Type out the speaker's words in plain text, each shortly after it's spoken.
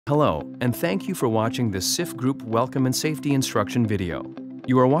Hello, and thank you for watching this SIF Group Welcome and Safety Instruction video.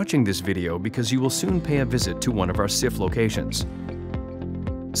 You are watching this video because you will soon pay a visit to one of our SIF locations.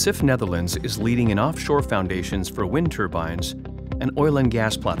 SIF Netherlands is leading in offshore foundations for wind turbines and oil and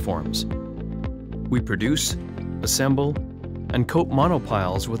gas platforms. We produce, assemble, and coat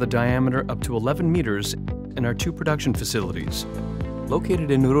monopiles with a diameter up to 11 meters in our two production facilities,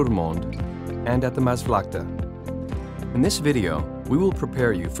 located in Roermond and at the Maasvlakte. In this video, we will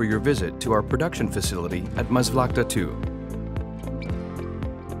prepare you for your visit to our production facility at Maasvlakte 2.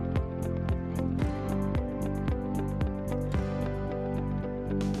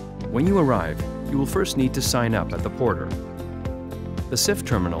 When you arrive, you will first need to sign up at the porter. The SIF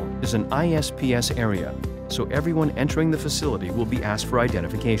terminal is an ISPS area, so everyone entering the facility will be asked for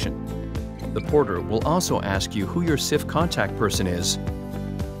identification. The porter will also ask you who your SIF contact person is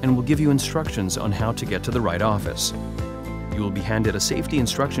and will give you instructions on how to get to the right office. You will be handed a safety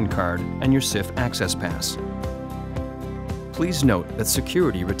instruction card and your SIF access pass. Please note that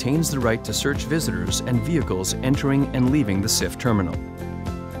security retains the right to search visitors and vehicles entering and leaving the SIF terminal.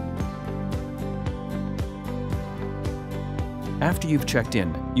 After you've checked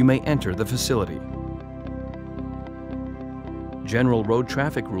in, you may enter the facility. General road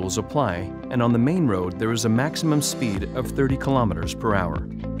traffic rules apply, and on the main road there is a maximum speed of 30 kilometers per hour.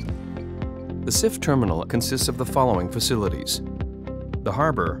 The SIF terminal consists of the following facilities: the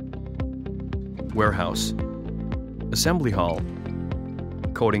harbor, warehouse, assembly hall,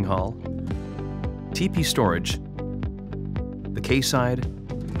 coating hall, TP storage, the quayside,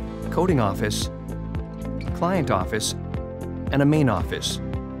 coating office, client office, and a main office.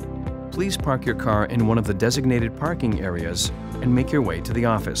 Please park your car in one of the designated parking areas and make your way to the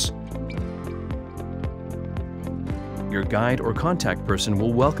office. Your guide or contact person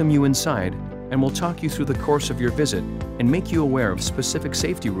will welcome you inside and will talk you through the course of your visit and make you aware of specific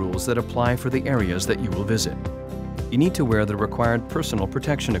safety rules that apply for the areas that you will visit. You need to wear the required personal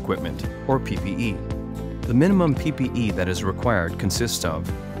protection equipment, or PPE. The minimum PPE that is required consists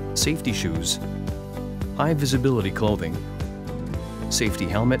of safety shoes, high visibility clothing, safety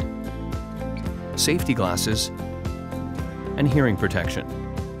helmet, safety glasses, and hearing protection.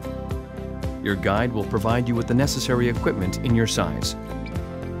 Your guide will provide you with the necessary equipment in your size.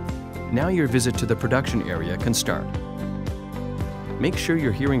 Now your visit to the production area can start. Make sure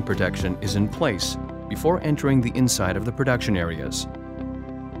your hearing protection is in place before entering the inside of the production areas.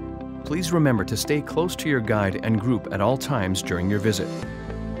 Please remember to stay close to your guide and group at all times during your visit.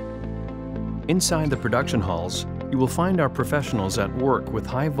 Inside the production halls, you will find our professionals at work with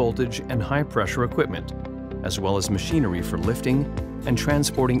high voltage and high pressure equipment, as well as machinery for lifting and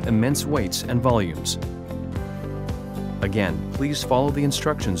transporting immense weights and volumes. Again, please follow the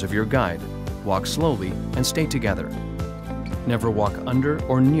instructions of your guide, walk slowly, and stay together. Never walk under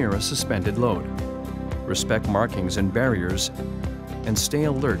or near a suspended load. Respect markings and barriers, and stay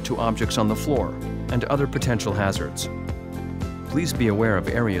alert to objects on the floor and other potential hazards. Please be aware of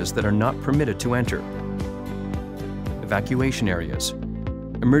areas that are not permitted to enter, evacuation areas,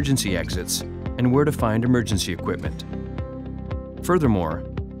 emergency exits, and where to find emergency equipment. Furthermore,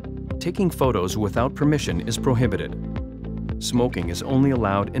 taking photos without permission is prohibited. Smoking is only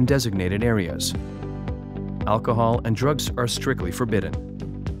allowed in designated areas. Alcohol and drugs are strictly forbidden.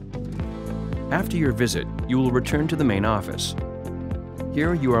 After your visit, you will return to the main office.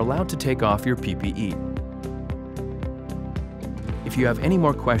 Here you are allowed to take off your PPE. If you have any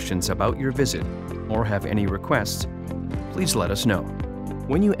more questions about your visit or have any requests, please let us know.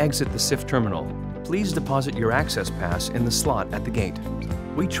 When you exit the SIF terminal, please deposit your access pass in the slot at the gate.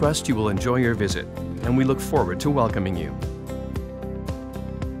 We trust you will enjoy your visit, and we look forward to welcoming you.